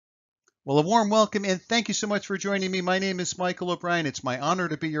Well, a warm welcome and thank you so much for joining me. My name is Michael O'Brien. It's my honor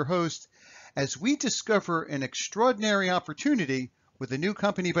to be your host as we discover an extraordinary opportunity with a new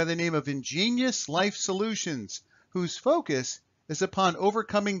company by the name of Ingenious Life Solutions, whose focus is upon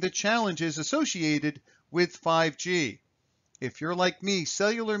overcoming the challenges associated with 5G. If you're like me,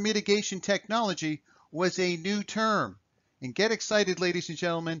 cellular mitigation technology was a new term. And get excited, ladies and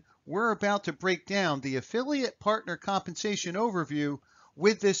gentlemen, we're about to break down the affiliate partner compensation overview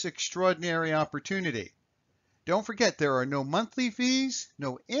with this extraordinary opportunity. Don't forget, there are no monthly fees,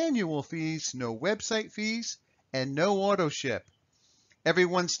 no annual fees, no website fees, and no auto ship.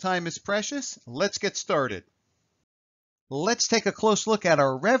 Everyone's time is precious. Let's get started. Let's take a close look at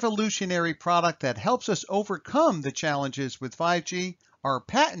our revolutionary product that helps us overcome the challenges with 5G, our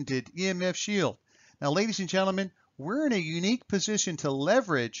patented EMF shield. Now, ladies and gentlemen, we're in a unique position to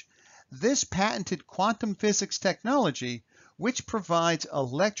leverage this patented quantum physics technology, which provides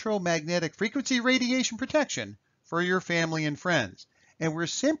electromagnetic frequency radiation protection for your family and friends. And we're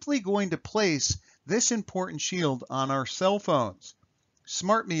simply going to place this important shield on our cell phones,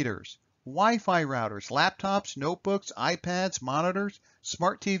 smart meters, Wi-Fi routers, laptops, notebooks, iPads, monitors,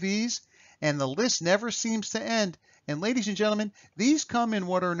 smart TVs, and the list never seems to end. And ladies and gentlemen, these come in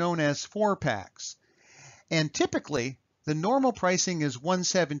what are known as 4-packs. And typically, the normal pricing is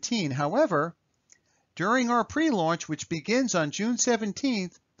 $117. However, during our pre-launch, which begins on June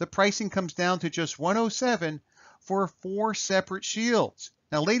 17th, the pricing comes down to just $107 for 4 separate shields.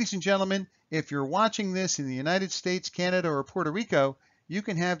 Now, ladies and gentlemen, if you're watching this in the United States, Canada, or Puerto Rico, you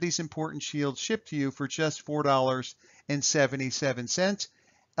can have these important shields shipped to you for just $4.77.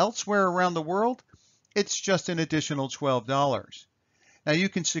 Elsewhere around the world, it's just an additional $12. Now, you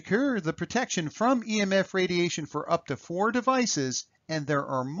can secure the protection from EMF radiation for up to 4 devices, and there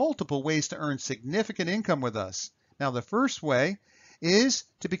are multiple ways to earn significant income with us. Now, the first way is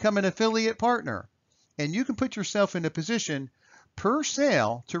to become an affiliate partner, and you can put yourself in a position per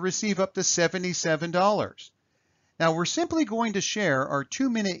sale to receive up to $77. Now, we're simply going to share our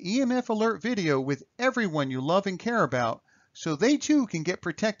 2-minute EMF alert video with everyone you love and care about so they too can get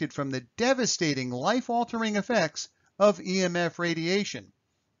protected from the devastating life-altering effects of EMF radiation.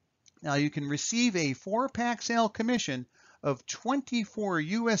 Now, you can receive a 4-pack sale commission of $24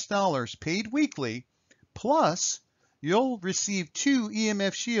 US paid weekly, plus you'll receive 2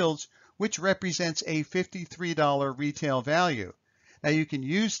 EMF shields, which represents a $53 retail value. Now, you can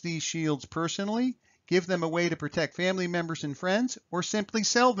use these shields personally, give them away to protect family members and friends, or simply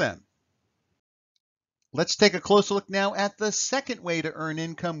sell them. Let's take a closer look now at the second way to earn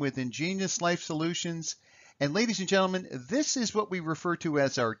income with Ingenious Life Solutions. And ladies and gentlemen, this is what we refer to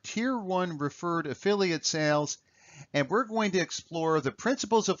as our Tier 1 referred affiliate sales. And we're going to explore the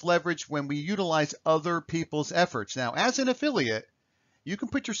principles of leverage when we utilize other people's efforts. Now, as an affiliate, you can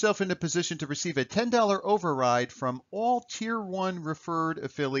put yourself in a position to receive a $10 override from all Tier 1 referred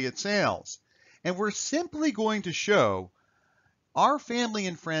affiliate sales. And we're simply going to show our family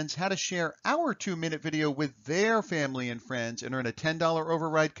and friends how to share our 2-minute video with their family and friends and earn a $10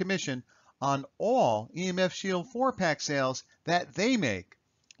 override commission on all EMF Shield 4-pack sales that they make.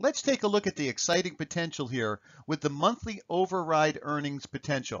 Let's take a look at the exciting potential here with the monthly override earnings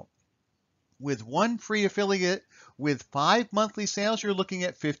potential. With 1 free affiliate with 5 monthly sales, you're looking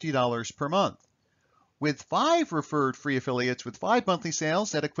at $50 per month. With 5 referred free affiliates with 5 monthly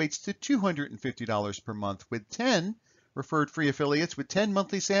sales, that equates to $250 per month. With 10 referred free affiliates with 10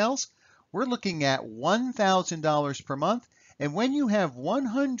 monthly sales, we're looking at $1,000 per month. And when you have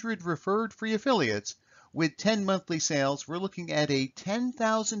 100 referred free affiliates with 10 monthly sales, we're looking at a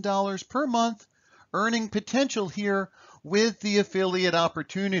 $10,000 per month earning potential here with the affiliate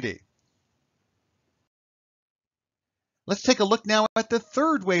opportunity. Let's take a look now at the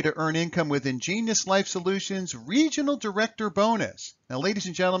third way to earn income with Ingenious Life Solutions, Regional Director Bonus. Now, ladies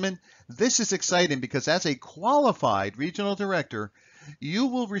and gentlemen, this is exciting because as a qualified Regional Director, you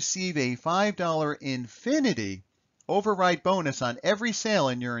will receive a $5 infinity override bonus on every sale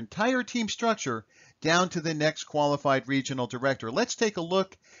in your entire team structure down to the next qualified regional director. Let's take a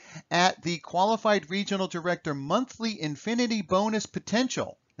look at the qualified regional director monthly infinity bonus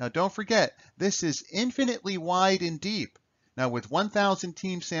potential. Now, don't forget, this is infinitely wide and deep. Now, with 1,000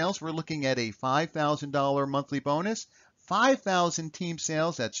 team sales, we're looking at a $5,000 monthly bonus. 5,000 team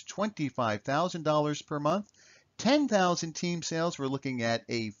sales, that's $25,000 per month. 10,000 team sales, we're looking at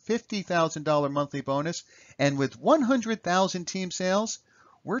a $50,000 monthly bonus. And with 100,000 team sales,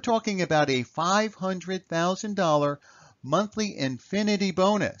 we're talking about a $500,000 monthly infinity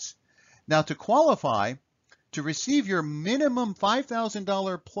bonus. Now, to qualify, to receive your minimum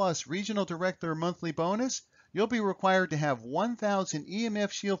 $5,000 plus regional director monthly bonus, you'll be required to have 1,000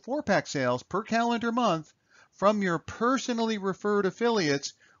 EMF Shield 4-pack sales per calendar month from your personally referred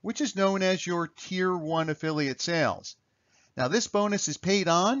affiliates, which is known as your Tier 1 affiliate sales. Now, this bonus is paid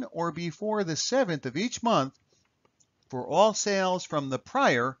on or before the 7th of each month for all sales from the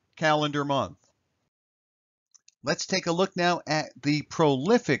prior calendar month. Let's take a look now at the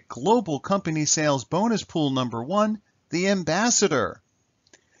prolific global company sales bonus pool number 1, the Ambassador.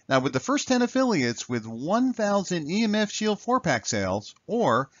 Now, with the first 10 affiliates with 1,000 EMF Shield 4-pack sales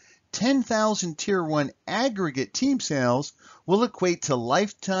or 10,000 Tier 1 aggregate team sales will equate to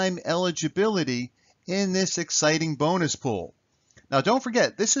lifetime eligibility in this exciting bonus pool. Now, don't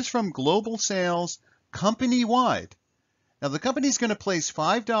forget, this is from global sales company-wide. Now, the company is going to place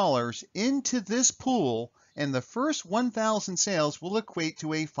 $5 into this pool, and the first 1,000 sales will equate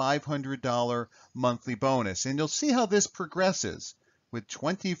to a $500 monthly bonus. And you'll see how this progresses. With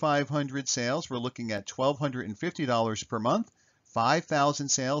 2,500 sales, we're looking at $1,250 per month. 5,000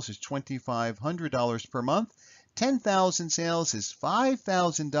 sales is $2,500 per month. 10,000 sales is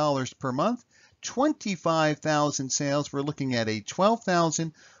 $5,000 per month. 25,000 sales, we're looking at a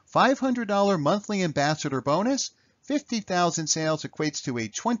 $12,500 monthly ambassador bonus. 50,000 sales equates to a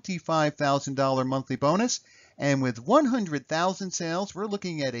 $25,000 monthly bonus. And with 100,000 sales, we're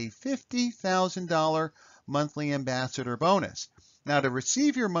looking at a $50,000 monthly ambassador bonus. Now, to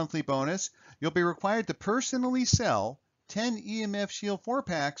receive your monthly bonus, you'll be required to personally sell 10 EMF Shield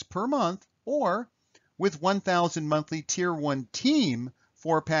 4-packs per month, or with 1,000 monthly Tier 1 team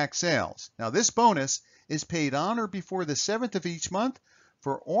 4-pack sales. Now, this bonus is paid on or before the 7th of each month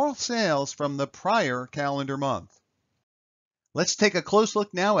for all sales from the prior calendar month. Let's take a close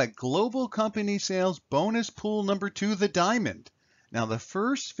look now at Global Company Sales Bonus Pool number 2, the Diamond. Now, the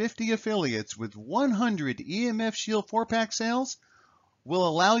first 50 affiliates with 100 EMF Shield 4-pack sales will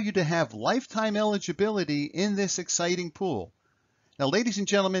allow you to have lifetime eligibility in this exciting pool. Now, ladies and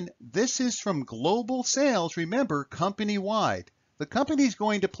gentlemen, this is from global sales, remember, company-wide. The company is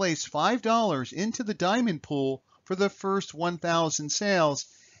going to place $5 into the Diamond pool for the first 1,000 sales,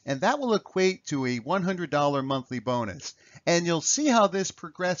 and that will equate to a $100 monthly bonus. And you'll see how this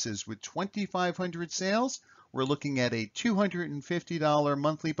progresses. With 2,500 sales, we're looking at a $250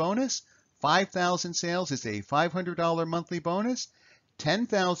 monthly bonus. 5,000 sales is a $500 monthly bonus.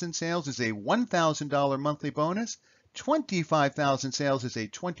 10,000 sales is a $1,000 monthly bonus. 25,000 sales is a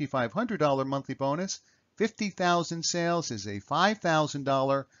 $2,500 monthly bonus. 50,000 sales is a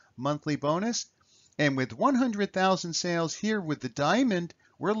 $5,000 monthly bonus. And with 100,000 sales here with the Diamond,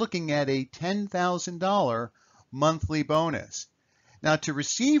 we're looking at a $10,000 monthly bonus. Now, to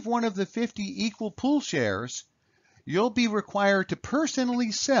receive one of the 50 equal pool shares, you'll be required to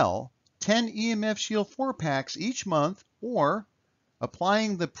personally sell 10 EMF Shield 4-packs each month, or,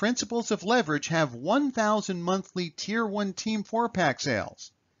 applying the principles of leverage, have 1,000 monthly Tier 1 Team 4-pack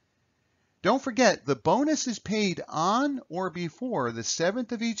sales. Don't forget, the bonus is paid on or before the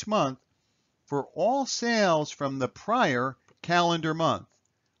 7th of each month for all sales from the prior calendar month.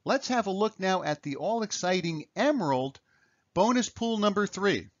 Let's have a look now at the all-exciting Emerald bonus pool number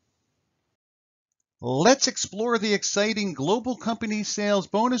 3. Let's explore the exciting Global Company Sales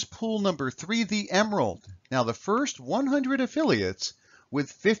bonus pool number 3, the Emerald. Now, the first 100 affiliates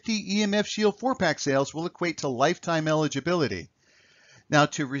with 50 EMF Shield 4-pack sales will equate to lifetime eligibility. Now,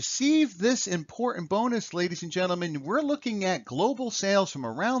 to receive this important bonus, ladies and gentlemen, we're looking at global sales from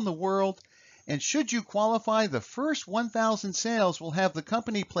around the world. And should you qualify, the first 1,000 sales will have the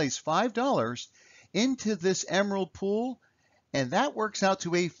company place $5 into this Emerald pool, and that works out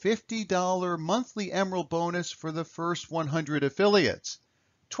to a $50 monthly Emerald bonus for the first 100 affiliates.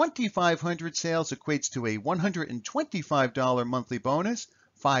 2,500 sales equates to a $125 monthly bonus.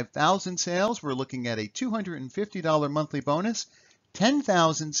 5,000 sales, we're looking at a $250 monthly bonus.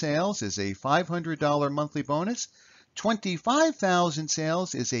 10,000 sales is a $500 monthly bonus. 25,000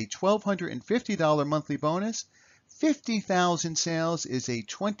 sales is a $1,250 monthly bonus. 50,000 sales is a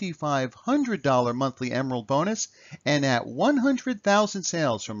 $2,500 monthly Emerald bonus. And at 100,000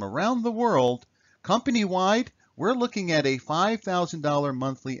 sales from around the world, company-wide, we're looking at a $5,000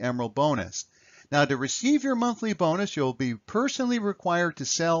 monthly Emerald bonus. Now, to receive your monthly bonus, you'll be personally required to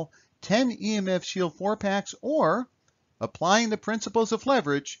sell 10 EMF Shield 4-packs, or, applying the principles of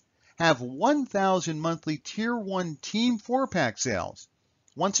leverage, have 1,000 monthly Tier 1 Team 4-pack sales.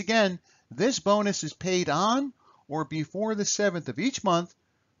 Once again, this bonus is paid on or before the 7th of each month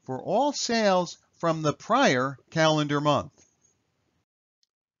for all sales from the prior calendar month.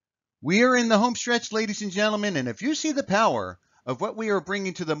 We are in the home stretch, ladies and gentlemen, and if you see the power of what we are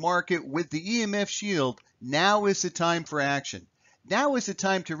bringing to the market with the EMF Shield, now is the time for action. Now is the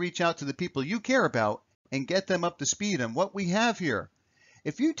time to reach out to the people you care about and get them up to speed on what we have here.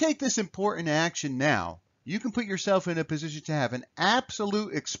 If you take this important action now, you can put yourself in a position to have an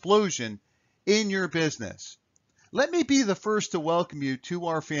absolute explosion in your business. Let me be the first to welcome you to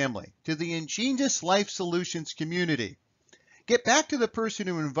our family, to the Ingenious Life Solutions community. Get back to the person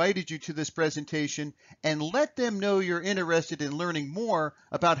who invited you to this presentation and let them know you're interested in learning more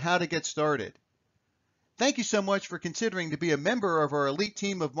about how to get started. Thank you so much for considering to be a member of our elite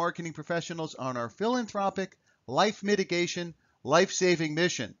team of marketing professionals on our philanthropic, life mitigation, life-saving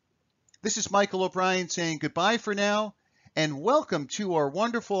mission. This is Michael O'Brien saying goodbye for now and welcome to our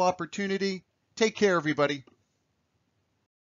wonderful opportunity. Take care, everybody.